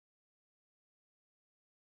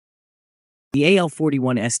The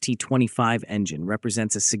AL-41ST-25 engine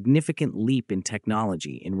represents a significant leap in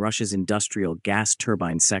technology in Russia's industrial gas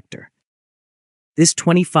turbine sector. This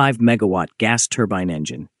 25-megawatt gas turbine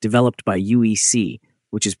engine, developed by UEC,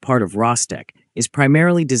 which is part of Rostec, is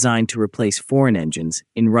primarily designed to replace foreign engines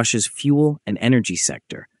in Russia's fuel and energy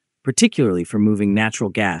sector, particularly for moving natural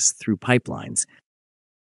gas through pipelines.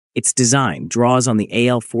 Its design draws on the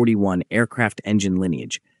AL-41 aircraft engine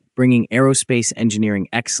lineage, bringing aerospace engineering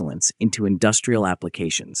excellence into industrial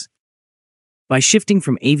applications. By shifting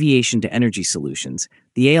from aviation to energy solutions,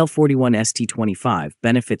 the AL-41ST-25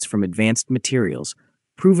 benefits from advanced materials,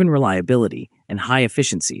 proven reliability, and high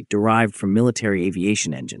efficiency derived from military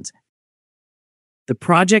aviation engines. The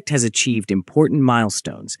project has achieved important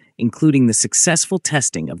milestones, including the successful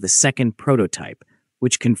testing of the second prototype,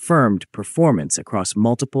 which confirmed performance across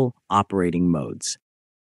multiple operating modes.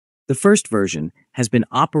 The first version has been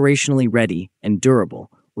operationally ready and durable,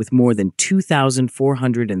 with more than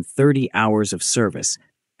 2,430 hours of service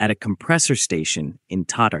at a compressor station in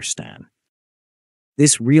Tatarstan.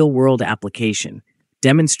 This real-world application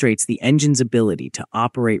demonstrates the engine's ability to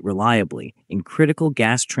operate reliably in critical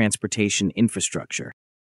gas transportation infrastructure.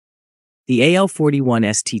 The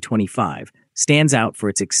AL-41ST-25 stands out for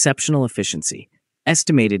its exceptional efficiency,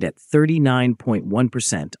 estimated at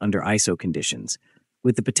 39.1% under ISO conditions,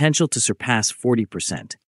 with the potential to surpass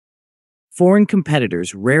 40%. Foreign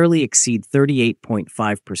competitors rarely exceed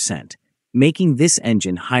 38.5%, making this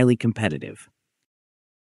engine highly competitive.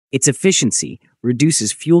 Its efficiency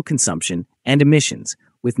reduces fuel consumption and emissions,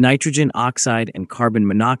 with nitrogen oxide and carbon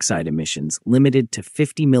monoxide emissions limited to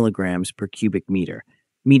 50 milligrams per cubic meter,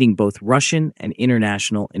 meeting both Russian and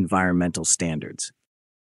international environmental standards.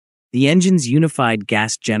 The engine's unified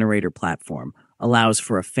gas generator platform allows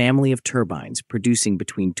for a family of turbines producing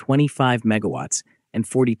between 25 megawatts and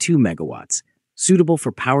 42 megawatts, suitable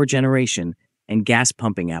for power generation and gas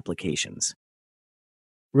pumping applications.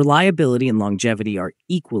 Reliability and longevity are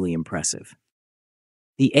equally impressive.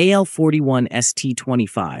 The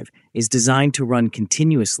AL-41ST-25 is designed to run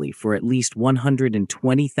continuously for at least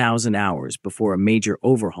 120,000 hours before a major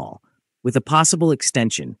overhaul, with a possible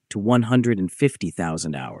extension to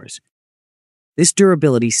 150,000 hours. This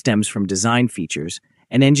durability stems from design features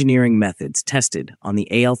and engineering methods tested on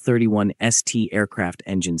the AL-31ST aircraft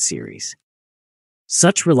engine series.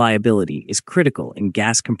 Such reliability is critical in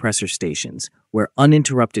gas compressor stations, where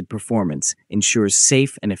uninterrupted performance ensures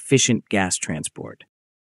safe and efficient gas transport.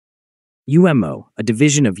 UMO, a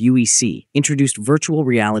division of UEC, introduced virtual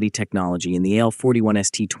reality technology in the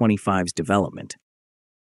AL-41ST-25's development.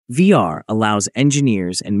 VR allows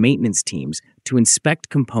engineers and maintenance teams to inspect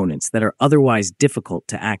components that are otherwise difficult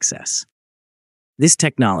to access. This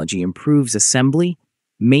technology improves assembly,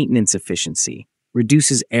 maintenance efficiency,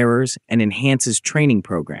 reduces errors, and enhances training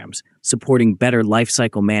programs, supporting better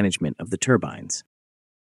lifecycle management of the turbines.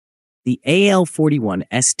 The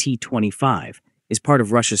AL-41ST-25 is part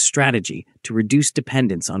of Russia's strategy to reduce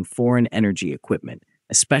dependence on foreign energy equipment,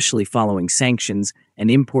 especially following sanctions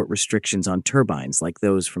and import restrictions on turbines like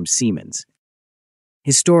those from Siemens.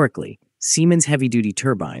 Historically, Siemens heavy-duty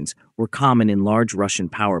turbines were common in large Russian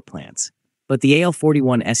power plants, but the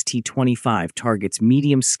AL-41ST-25 targets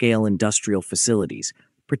medium-scale industrial facilities,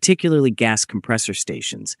 particularly gas compressor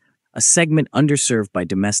stations, a segment underserved by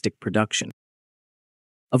domestic production.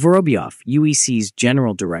 Vorobyov, UEC's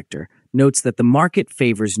general director, notes that the market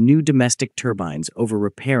favors new domestic turbines over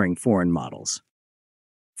repairing foreign models.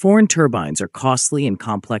 Foreign turbines are costly and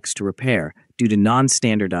complex to repair due to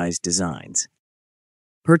non-standardized designs.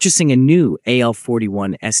 Purchasing a new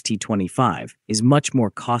AL-41ST-25 is much more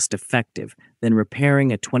cost-effective than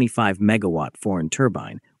repairing a 25-megawatt foreign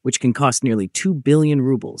turbine, which can cost nearly 2 billion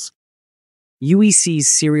rubles. UEC's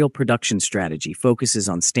serial production strategy focuses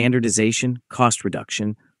on standardization, cost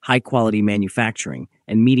reduction, high-quality manufacturing,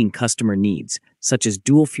 and meeting customer needs, such as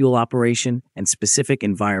dual-fuel operation and specific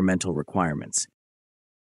environmental requirements.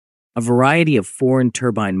 A variety of foreign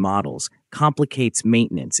turbine models complicates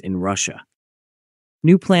maintenance in Russia.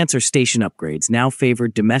 New plants or station upgrades now favor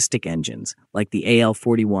domestic engines like the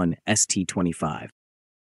AL-41ST-25.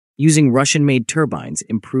 Using Russian-made turbines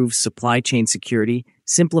improves supply chain security,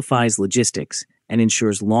 simplifies logistics, and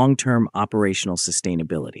ensures long-term operational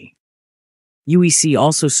sustainability. UEC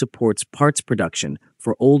also supports parts production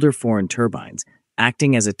for older foreign turbines,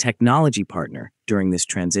 acting as a technology partner during this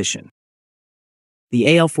transition.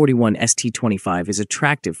 The AL-41ST-25 is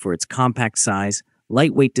attractive for its compact size,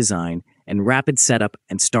 lightweight design, and rapid setup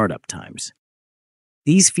and startup times.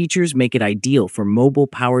 These features make it ideal for mobile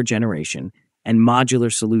power generation and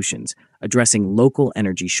modular solutions addressing local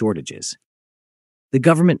energy shortages. The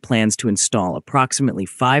government plans to install approximately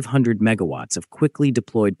 500 megawatts of quickly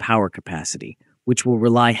deployed power capacity, which will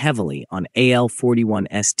rely heavily on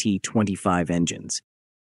AL-41ST-25 engines.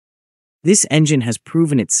 This engine has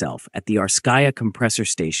proven itself at the Arskaya compressor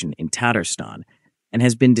station in Tatarstan and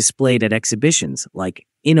has been displayed at exhibitions like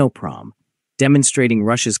Inoprom, demonstrating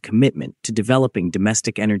Russia's commitment to developing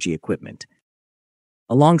domestic energy equipment.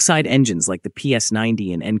 Alongside engines like the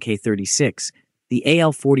PS-90 and NK-36, the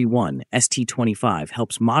AL-41ST-25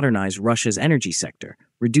 helps modernize Russia's energy sector,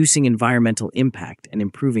 reducing environmental impact and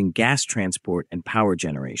improving gas transport and power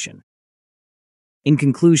generation. In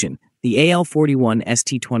conclusion, the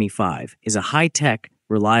AL-41ST-25 is a high-tech,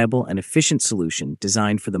 reliable, and efficient solution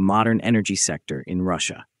designed for the modern energy sector in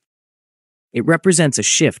Russia. It represents a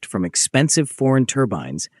shift from expensive foreign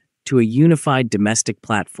turbines to a unified domestic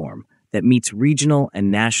platform that meets regional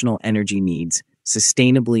and national energy needs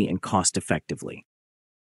sustainably and cost-effectively.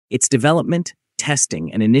 Its development,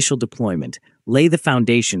 testing, and initial deployment lay the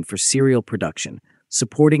foundation for serial production,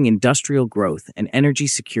 supporting industrial growth and energy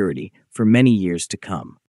security for many years to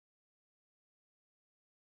come.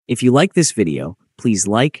 If you like this video, please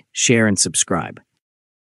like, share, and subscribe.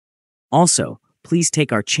 Also, please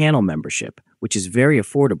take our channel membership, which is very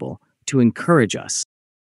affordable, to encourage us.